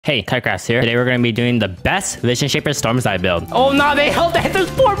Hey, KeiKrafts here. Today we're going to be doing the best Vision Shaper Stormseye build. Oh no, they held that. There's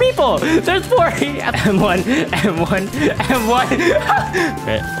 4 people. There's 4. M1.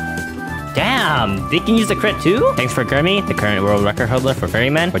 Damn, they can use the crit too? Thanks for Gurmy, the current world record holder for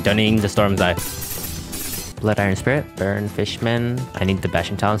Ferryman, for donating the Stormseye. Blood Iron Spirit, Burn, Fishman. I need the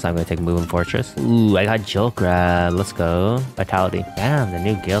Bashing Talent, so I'm going to take Move and Fortress. Ooh, I got Jolt Grab. Let's go. Vitality. Damn, the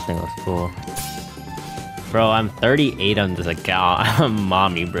new Gale thing looks cool. Bro, I'm 38 on this account. I'm a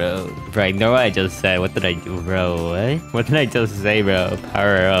mommy, bro. Bro, ignore what I just said. What did I do, bro? What did I just say, bro?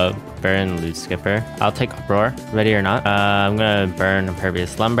 Power up. Burn, Loot Skipper. I'll take Uproar. Ready or not? I'm gonna burn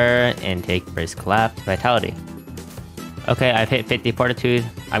Impervious Slumber and take Brace Collapse. Vitality. Okay, I've hit 50 Fortitude.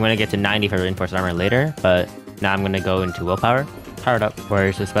 I'm gonna get to 90 for Reinforced Armor later, but now I'm gonna go into Willpower. Powered up.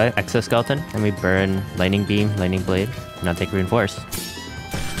 Warriors Respect. Exoskeleton. And we burn Lightning Beam, Lightning Blade. And I'll take Reinforce.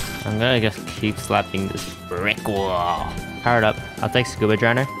 I'm gonna just keep slapping this brick wall. Powered up. I'll take Scuba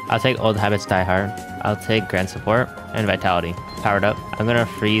Drowner. I'll take Old Habits Die Hard. I'll take Grand Support and Vitality. Powered up. I'm gonna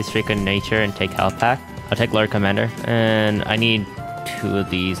freeze Freak of Nature and take Health Pack. I'll take Lord Commander. And I need 2 of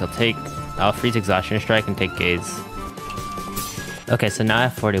these. I'll freeze Exhaustion Strike and take Gaze. Okay, so now I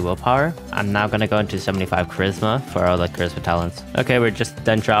have 40 willpower. I'm now gonna go into 75 charisma for all the charisma talents. Okay, we're just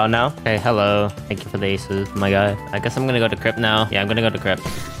done trial now. Hey, hello. Thank you for the aces, my guy. I guess I'm gonna go to Crypt now. Yeah, I'm gonna go to Crypt.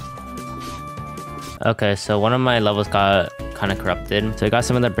 Okay, so one of my levels got kind of corrupted. So I got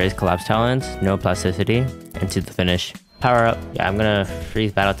some of the Brace Collapse talents, no plasticity, into the finish. Power up. Yeah, I'm gonna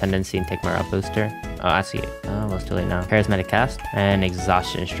freeze Battle Tendency and take my Up Booster. Oh, I see it. Oh, well, it's too late now. Charismatic Cast and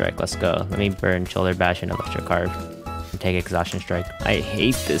Exhaustion Strike. Let's go. Let me burn Shoulder Bash and Electro Carve. And take Exhaustion Strike. I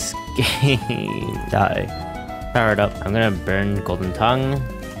hate this game. Die. Powered up. I'm gonna burn Golden Tongue.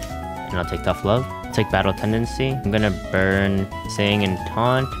 And I'll take Tough Love. Take Battle Tendency. I'm gonna burn Sing and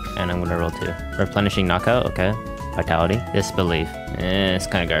Taunt, and I'm gonna roll 2. Replenishing Knockout, okay. Vitality. Disbelief. It's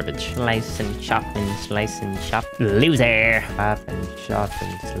kind of garbage. Slice and chop and slice and chop. Loser! Slap and chop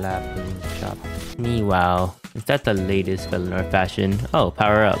and slap and chop. Wow. Is that the latest Villanor fashion? Oh,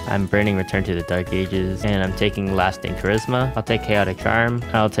 power up. I'm burning Return to the Dark Ages, and I'm taking Lasting Charisma. I'll take Chaotic Charm.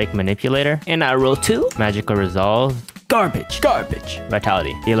 I'll take Manipulator, and I roll 2. Magical Resolve. Garbage.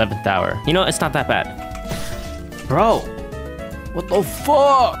 Vitality. The 11th hour. You know, it's not that bad. Bro. What the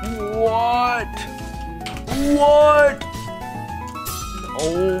fuck? What?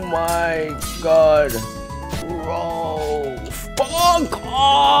 Oh my god. Bro.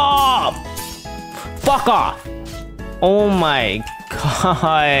 Fuck off. Oh my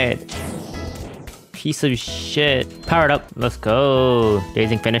god. Piece of shit. Powered up. Let's go.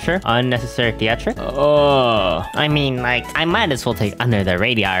 Dazing Finisher. Unnecessary Theatric. Oh. I mean, like, I might as well take Under the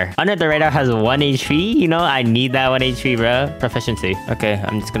Radar. Under the Radar has 1 HP. You know, I need that 1 HP, bro. Proficiency. Okay,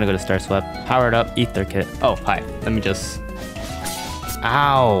 I'm just gonna go to Star Swept. Powered up. Ether Kit. Oh, hi. Let me just...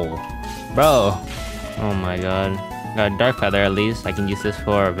 Ow. Bro. Oh my god. Got Dark Feather at least. I can use this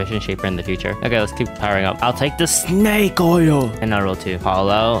for Vision Shaper in the future. Okay, let's keep powering up. I'll take the Snake Oil. And I'll roll 2.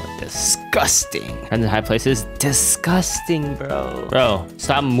 Hollow. Disgusting. And the high places. Disgusting, bro. Bro,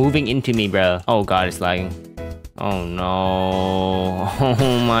 stop moving into me, bro. Oh god, it's lagging. Oh no.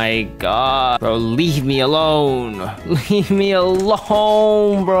 Oh my god. Bro, leave me alone. Leave me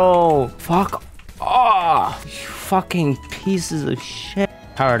alone, bro. Fuck off. You fucking pieces of shit.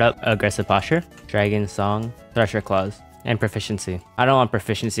 Powered up. Aggressive Posture. Dragon Song. Thresher Claws. And Proficiency. I don't want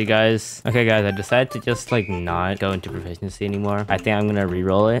Proficiency, guys. Okay, guys, I decided to just, like, not go into Proficiency anymore. I think I'm gonna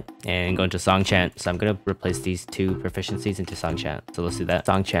re-roll it and go into Song Chant. So I'm gonna replace these 2 Proficiencies into Song Chant. So let's do that.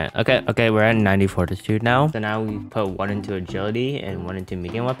 Song Chant. Okay, we're at 90 Fortitude now. So now we put 1 into Agility and 1 into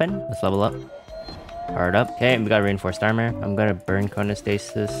Medium Weapon. Let's level up. Powered up. Okay, we got Reinforced Armor. I'm gonna burn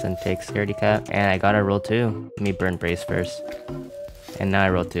Chronostasis and take Scaredy Cat. And I gotta roll 2. Let me burn Brace first. And now I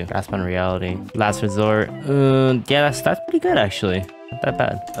roll 2. Grasp on Reality. Last Resort. Yeah, that's pretty good, actually. Not that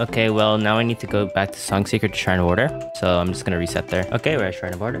bad. Okay, well, now I need to go back to Songseeker to Shrine of Order. So I'm just gonna reset there. Okay, we're at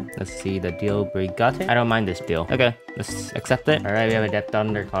Shrine of Order. Let's see the deal we got it. I don't mind this deal. Okay, let's accept it. Alright, we have a Death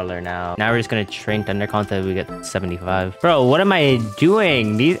Thundercaller now. Now we're just gonna train Thundercall until we get 75. Bro, what am I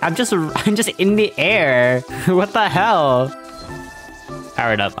doing? I'm just in the air. What the hell?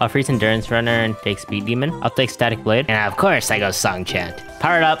 Powered up. I'll freeze Endurance Runner and take Speed Demon. I'll take Static Blade. And of course, I go Song Chant.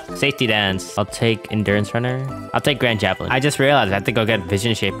 Powered up. Safety Dance. I'll take Endurance Runner. I'll take Grand Javelin. I just realized I have to go get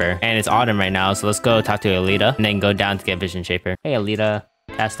Vision Shaper. And it's autumn right now, so let's go talk to Alita. And then go down to get Vision Shaper. Hey, Alita.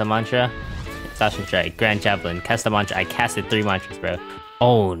 Cast a mantra. Exhaustion Strike. Grand Javelin. Cast a mantra. I casted 3 mantras, bro.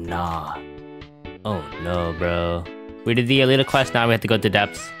 Oh, nah. Oh, no, bro. We did the Alita quest, now we have to go to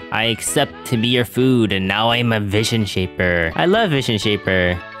Depths. I accept to be your food, and now I'm a Vision Shaper. I love Vision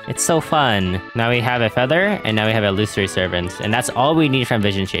Shaper. It's so fun. Now we have a feather, and now we have illusory servants. And that's all we need from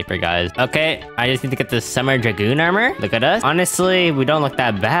Vision Shaper, guys. Okay, I just need to get this Summer Dragoon armor. Look at us. Honestly, we don't look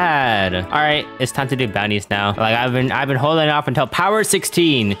that bad. All right, it's time to do bounties now. Like, I've been holding off until power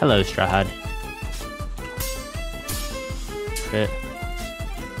 16. Hello, Straw Hat. Crit.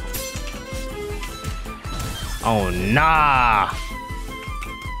 Oh, nah.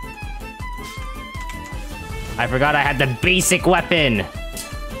 I forgot I had the basic weapon.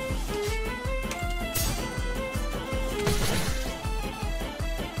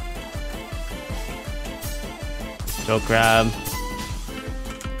 Go grab.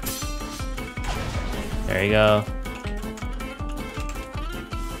 There you go.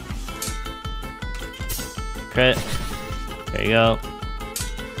 Crit. There you go.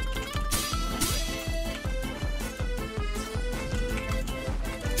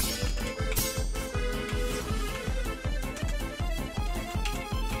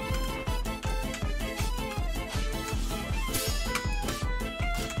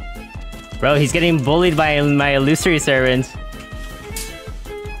 Bro, he's getting bullied by my illusory servants.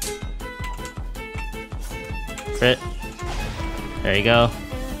 Crit. There you go.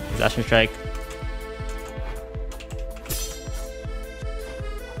 Exhaustion strike.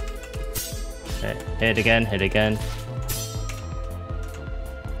 Okay. Hit again, hit again.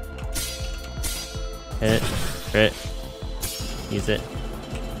 Hit. Crit. Use it.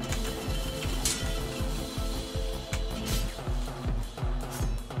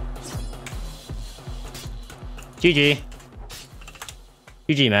 GG.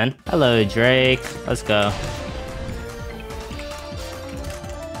 GG, man. Hello, Drake. Let's go.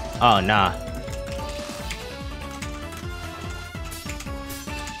 Oh, nah.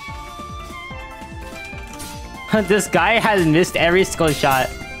 This guy has missed every skill shot.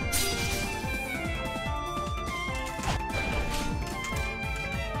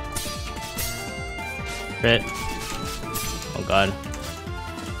 Crit. Oh, God.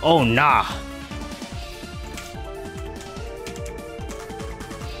 Oh, nah.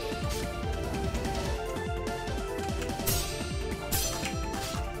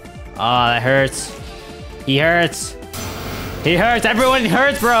 Oh, that hurts. He hurts. He hurts. Everyone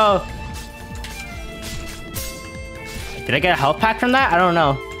hurts, bro. Did I get a health pack from that? I don't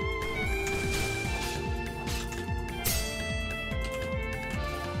know.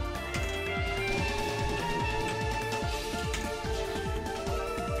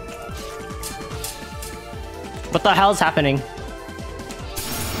 What the hell's happening?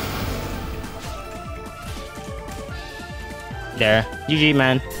 There. GG,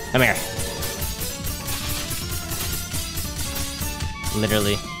 man. Come here.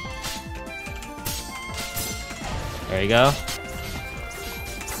 Literally. There you go.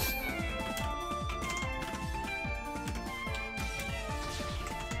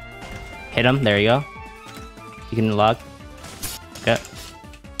 Hit him. There you go. You can log. Okay.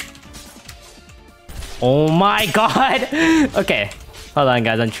 Oh my god! Okay. Hold on,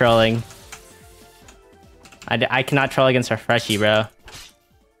 guys. I'm trolling. I cannot troll against our freshie, bro.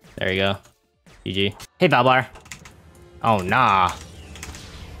 There you go. GG. Hey, Valbar. Oh, nah.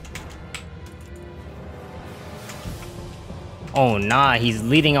 Oh, nah. He's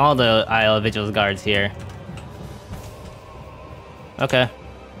leading all the Isle of Vigil's guards here. Okay.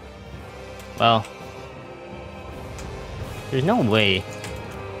 Well. There's no way.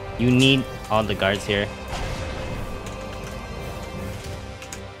 You need all the guards here.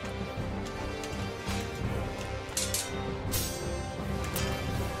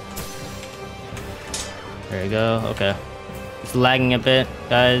 There you go. Okay. It's lagging a bit,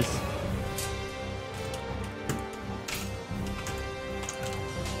 guys.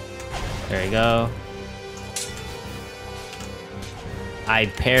 There you go. I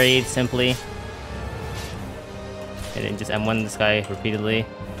parried simply. And then just M1 this guy repeatedly.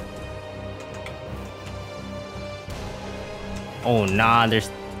 Oh nah, there's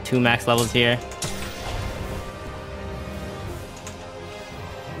 2 max levels here.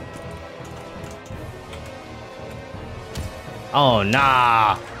 Oh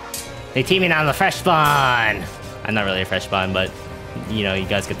nah! They team me on the fresh spawn! I'm not really a fresh spawn, but you know, you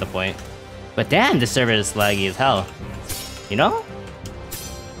guys get the point. But damn, this server is laggy as hell. You know?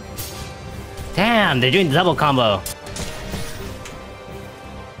 Damn, they're doing the double combo.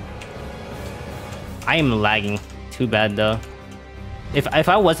 I am lagging. Too bad though. If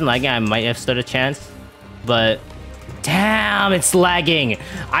I wasn't lagging, I might have stood a chance. But damn, it's lagging.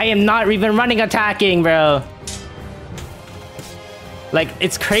 I am not even running attacking, bro. Like,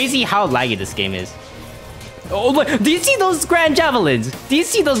 it's crazy how laggy this game is. Oh, look, do you see those grand javelins? Do you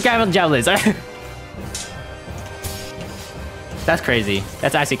see those grand javelins? That That's crazy.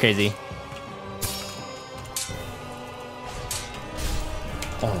 That's actually crazy.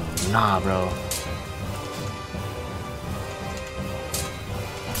 Oh, nah, bro.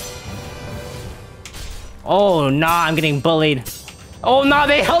 Oh, nah, I'm getting bullied. Oh, nah,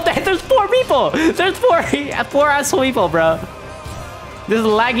 they helped. There's 4 people. There's 4 asshole people, bro. This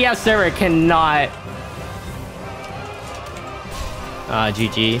laggy ass server cannot. Ah,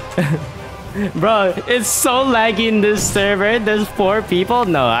 GG. Bro, it's so laggy in this server. There's 4 people.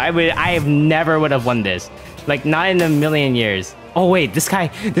 No, I never would have won this. Like, not in a million years. Oh wait, this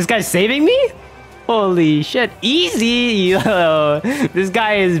guy's saving me? Holy shit, easy! Yo, this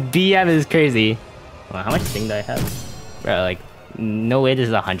guy is BM is crazy. Wow, how much thing do I have? Bro, like, no way this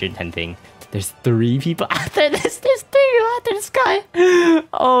is a 110 thing. There's 3 people after this. There's 3 people after this guy.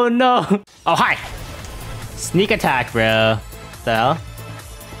 Oh no. Oh, hi. Sneak attack, bro. What the hell?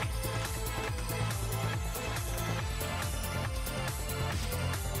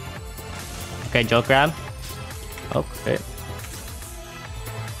 Okay, joke grab. Oh, great.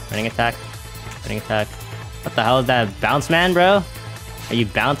 Running attack. Running attack. What the hell is that? Bounce man, bro? Are you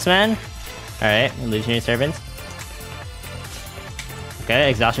bounce man? Alright, illusionary servants. Okay,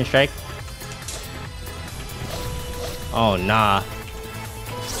 exhaustion strike. Oh, nah.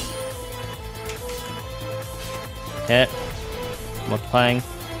 Hit. Multiplying.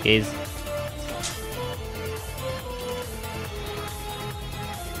 Gaze.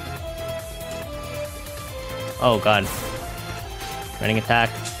 Oh god. Running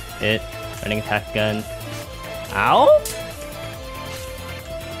attack. Hit. Running attack gun. Ow?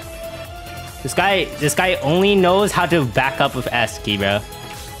 This guy only knows how to back up with S key, bro.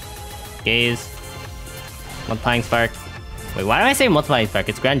 Gaze. Multiplying spark. Wait, why do I say multiplying spark?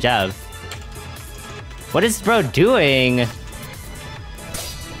 It's grand jab. What is bro doing?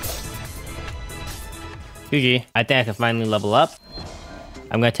 GG. I think I can finally level up.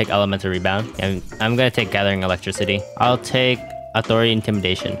 I'm gonna take elemental rebound. And I'm gonna take gathering electricity. I'll take authority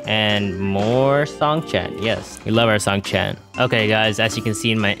intimidation and more song chant. Yes, we love our song chant. Okay guys, as you can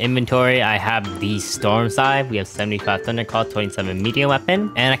see in my inventory, I have the Stormseye. We have 75 Thundercall, 27 medium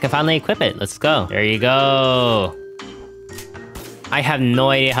weapon, and I can finally equip it. Let's go. There you go. I have no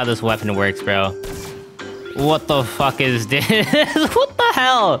idea how this weapon works, bro. What the fuck is this? What the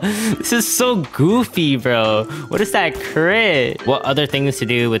hell? This is so goofy, bro. What is that crit? What other things to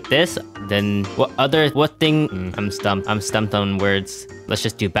do with this? Then what thing? I'm stumped. I'm stumped on words. Let's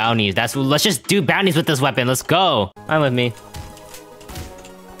just do bounties. Let's just do bounties with this weapon. Let's go. I'm with me.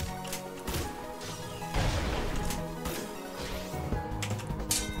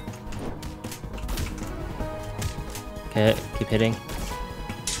 Okay, keep hitting.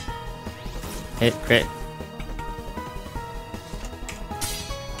 Hit, crit.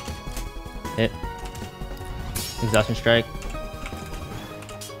 Hit. Exhaustion strike.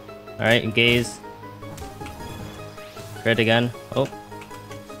 Alright, gaze. Crit again. Oh.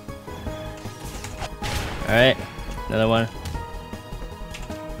 Alright, another one.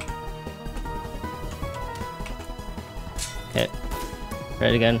 Hit.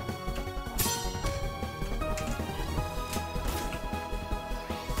 Crit again.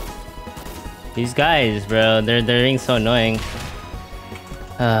 These guys, bro, they're being so annoying.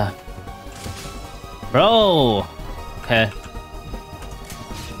 Bro! Okay.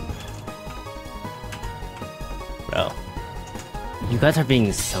 Bro. You guys are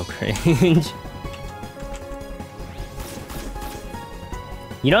being so cringe.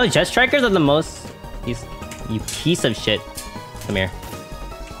 You know, jet strikers are the most... You piece of shit. Come here.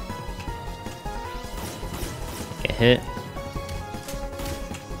 Get hit.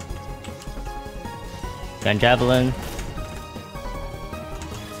 Gun javelin.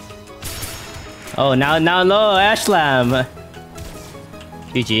 Oh, now no, Ashlam.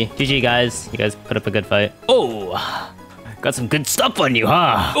 GG, guys. You guys put up a good fight. Oh, got some good stuff on you,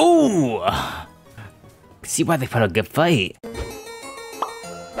 huh? Oh, see why they put up a good fight.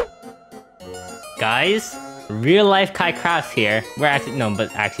 Guys, real life KeiKrafts here. We're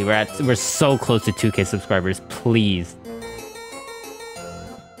actually we're so close to 2K subscribers. Please.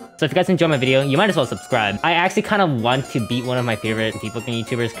 So if you guys enjoyed my video, you might as well subscribe. I actually kind of want to beat one of my favorite Deepwoken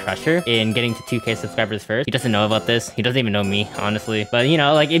YouTubers, Crusher, in getting to 2K subscribers first. He doesn't know about this. He doesn't even know me, honestly. But you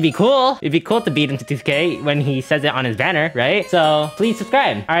know, like, it'd be cool. It'd be cool to beat him to 2K when he says it on his banner, right? So please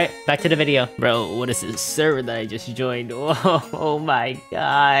subscribe. All right, back to the video. Bro, what is this server that I just joined? Whoa, oh my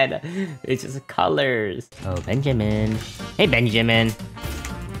God. It's just colors. Oh, Benjamin. Hey, Benjamin.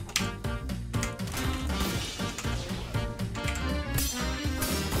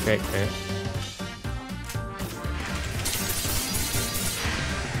 Great.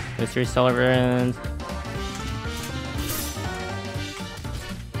 Mystery Solar Runes.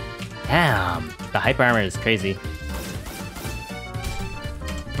 Damn, the hyper armor is crazy.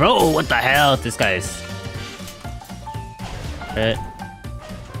 Bro, what the hell? This guy's... Crit.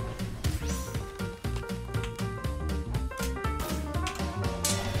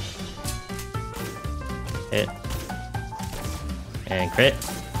 Hit. And crit.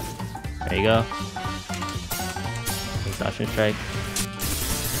 There you go. Exhaustion strike.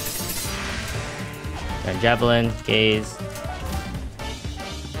 And javelin, gaze.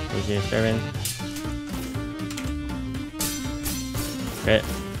 Here's your servant. Crit.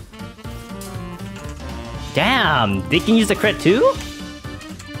 Damn! They can use the crit too?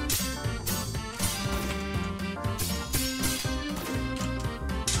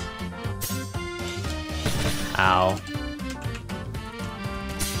 Ow.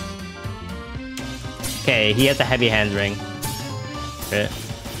 Okay, he has a heavy hands ring. Crit.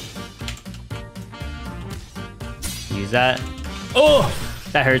 Use that. Oh!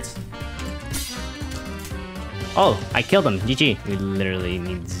 That hurts. Oh, I killed him. GG. We literally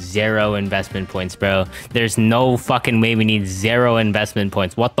need 0 investment points, bro. There's no fucking way we need 0 investment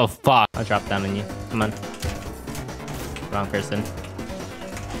points. What the fuck? I'll drop down on you. Come on. Wrong person.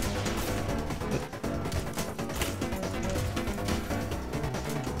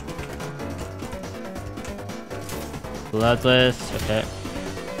 Bloodless. Okay.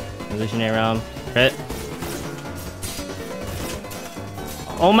 Illusionary Realm. Crit.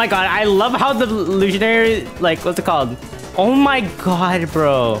 Oh my god, I love how the illusionary, like, what's it called? Oh my god,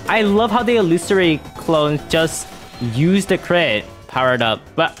 bro. I love how the illusory clones just use the crit powered up.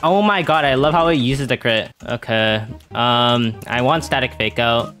 But oh my god, I love how it uses the crit. Okay. I want static fake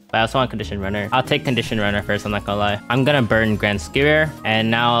out, but I also want condition runner. I'll take condition runner first, I'm not gonna lie. I'm gonna burn grand skewer,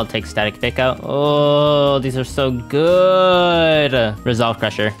 and now I'll take static fake out. Oh, these are so good. Resolve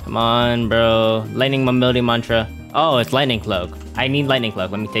crusher. Come on, bro. Lightning mobility mantra. Oh, it's lightning cloak. I need lightning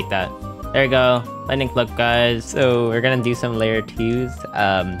cloak. Let me take that. There you go. Lightning cloak, guys. So we're gonna do some layer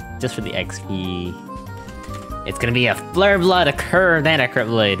 2s, just for the XP. It's gonna be a flare blood, a curved, and a crit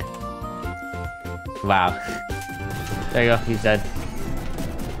blade. Wow. There you go. He's dead.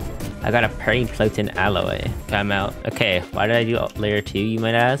 I got a Periplotin alloy. Okay, I'm out. Okay, why did I do layer 2, you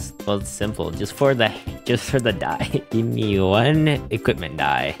might ask? Well, it's simple. Just for the dye. Give me 1 equipment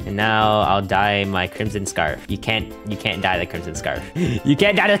dye. And now I'll dye my crimson scarf. You can't dye the crimson scarf. You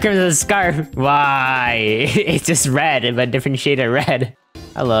can't dye the crimson scarf! Why? It's just red, but different shade of red.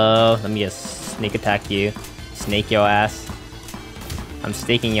 Hello. Let me just sneak attack you. Snake your ass. I'm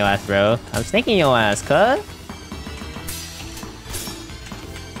staking your ass, bro. I'm snaking your ass, cuz.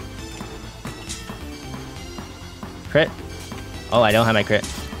 Crit. Oh, I don't have my crit.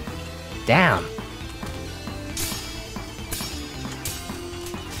 Damn.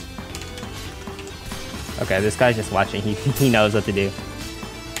 Okay, this guy's just watching. He knows what to do.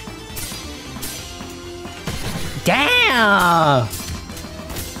 Damn!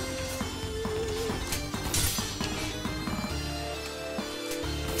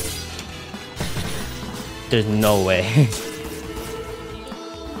 There's no way.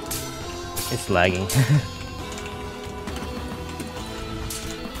 It's lagging.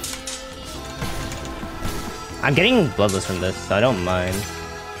 I'm getting bloodless from this, so I don't mind.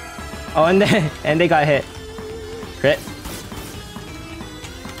 Oh, and they got hit. Crit.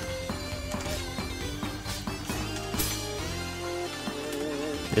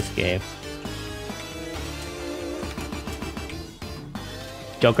 This game.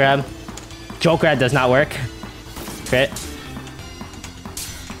 Joke grab. Joke grab does not work. Crit.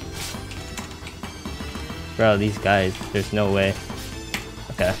 Bro, these guys, there's no way.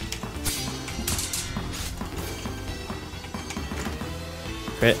 Okay.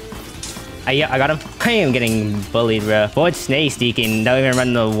 Crit. I got him. I am getting bullied, bro. Void snake sneaking, don't even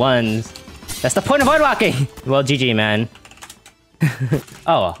run the ones. That's the point of void walking! Well, GG, man.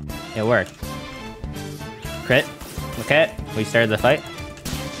 Oh, it worked. Crit. Okay, we started the fight.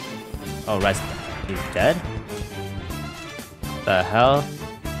 Oh, rest. He's dead? The hell?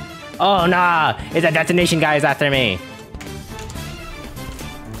 Oh, nah! It's a detonation guys after me!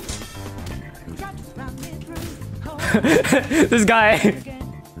 This guy!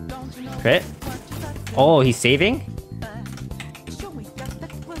 Crit? Oh, he's saving?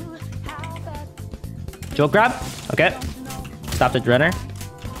 Joke grab? Okay. Stop the runner.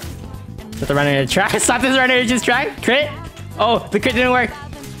 Put the runner in the track. Stop this runner in his track. Crit? Oh, the crit didn't work.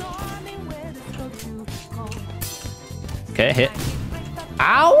 Okay, hit.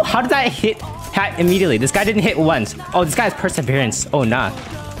 Ow! How did that hit immediately? This guy didn't hit once. Oh, this guy has perseverance. Oh, nah.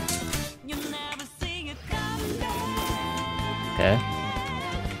 Okay.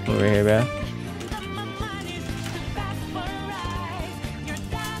 Over here, bro.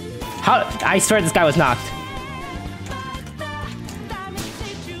 How? I swear this guy was knocked.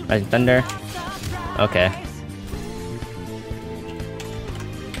 Rising Thunder. Okay.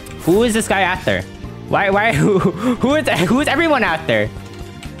 Who is this guy after? Who is everyone after?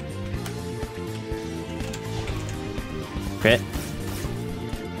 Crit.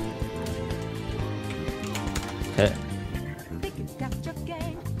 Hit.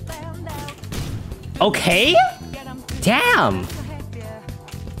 Okay? Damn!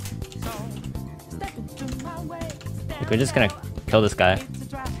 We're just gonna kill this guy.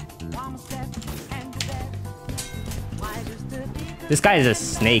 This guy is a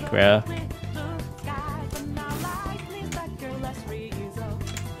snake, bro.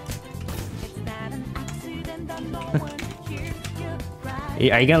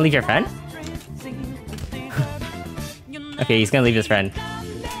 Are you gonna leave your friend? Okay, he's gonna leave his friend.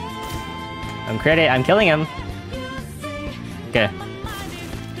 I'm killing him. Okay.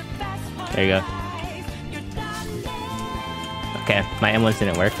 There you go. Okay, my M1s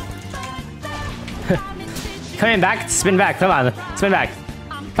didn't work. Coming back, spin back, come on, spin back.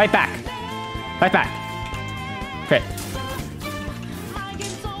 Fight back. Fight back. Crit.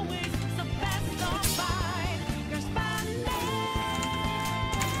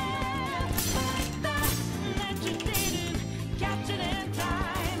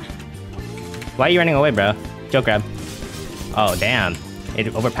 Why are you running away, bro? Joke grab. Oh, damn.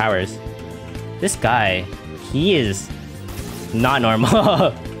 It overpowers. This guy, he is not normal.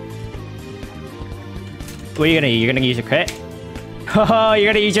 What are you gonna do? You're gonna use your crit? Oh,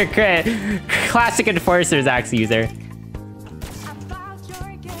 you're gonna use your crit! Classic Enforcer's axe user.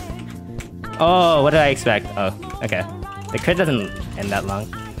 Oh, what did I expect? Oh, okay. The crit doesn't end that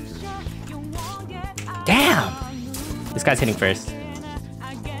long. Damn! This guy's hitting first.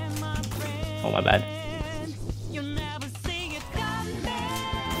 Oh, my bad.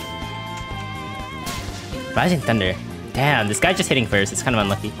 Rising Thunder. Damn, this guy's just hitting first. It's kind of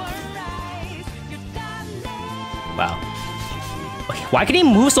unlucky. Wow. Okay, why can he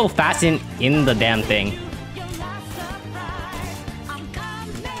move so fast in the damn thing?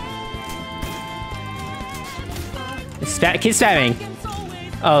 Keep spamming.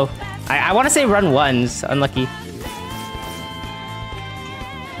 Oh, I want to say run ones. Unlucky.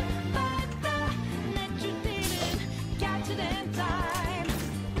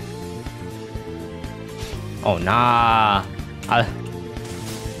 Oh, nah.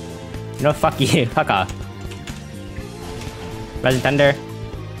 You know, fuck you. Fuck off. Rising Thunder.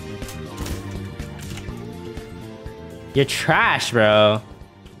 You're trash, bro.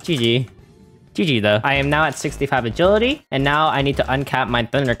 GG. GG, though. I am now at 65 agility, and now I need to uncap my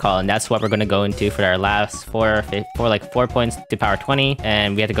Thundercall, and that's what we're gonna go into for our last four points to power 20,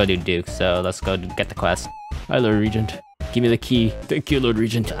 and we have to go do Duke, so let's go get the quest. Hi, Lord Regent. Give me the key. Thank you, Lord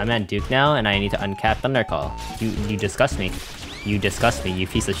Regent. I'm at Duke now, and I need to uncap Thundercall. You disgust me. You disgust me, you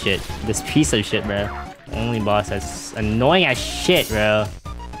piece of shit. This piece of shit, bro. Only boss that's annoying as shit, bro.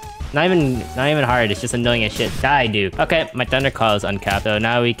 Not even hard, it's just annoying as shit. Die, Duke. Okay, my Thundercall is uncapped, so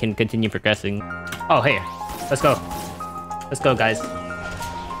now we can continue progressing. Oh, hey. Let's go. Let's go, guys.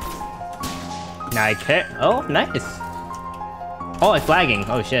 Now I crit. Oh, nice. Oh, it's lagging.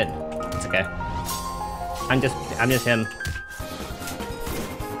 Oh, shit. It's okay. I'm just him.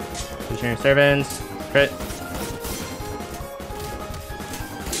 Missionary Servants. Crit.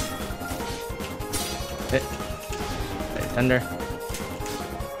 Hit. Thunder.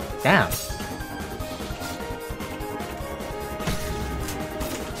 Damn.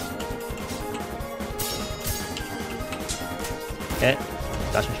 Hit.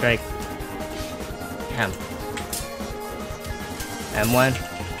 Dashing Strike. Damn. M1.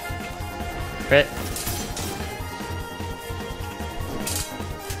 Crit.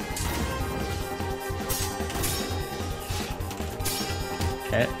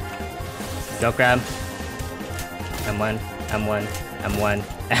 Hit. Go grab. M1, M1, M1,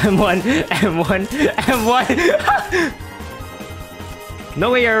 M1, M1, M1.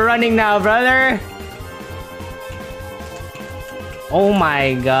 No way you're running now, brother. Oh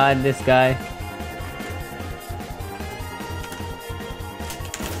my god, this guy.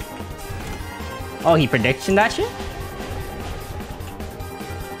 Oh, he prediction that shit?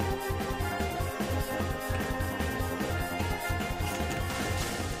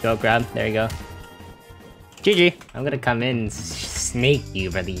 Go grab, there you go. GG. I'm gonna come in and snake you,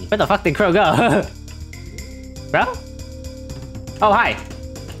 brother. Where the fuck did Crow go? Bro? Oh, hi.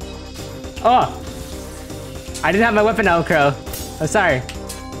 Oh. I didn't have my weapon out, Crow. I'm sorry.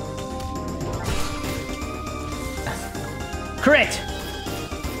 Crit!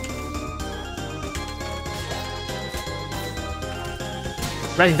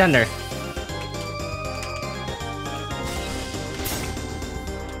 Rising Thunder.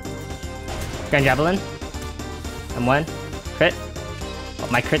 Grand Javelin. M1. Crit. Oh,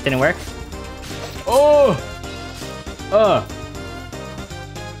 my crit didn't work. Oh!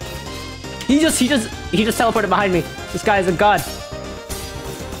 He just teleported behind me. This guy is a god.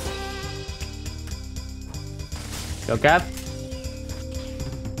 Go grab.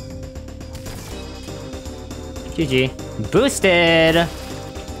 GG. Boosted!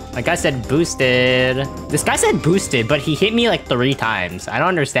 Like I said, boosted. This guy said boosted, but he hit me like 3 times. I don't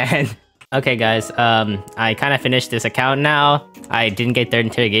understand. Okay, guys, I kind of finished this account now. I didn't get third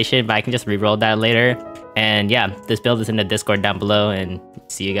interrogation, but I can just re-roll that later. And yeah, this build is in the Discord down below, and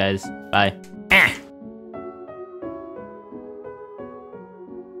see you guys. Bye.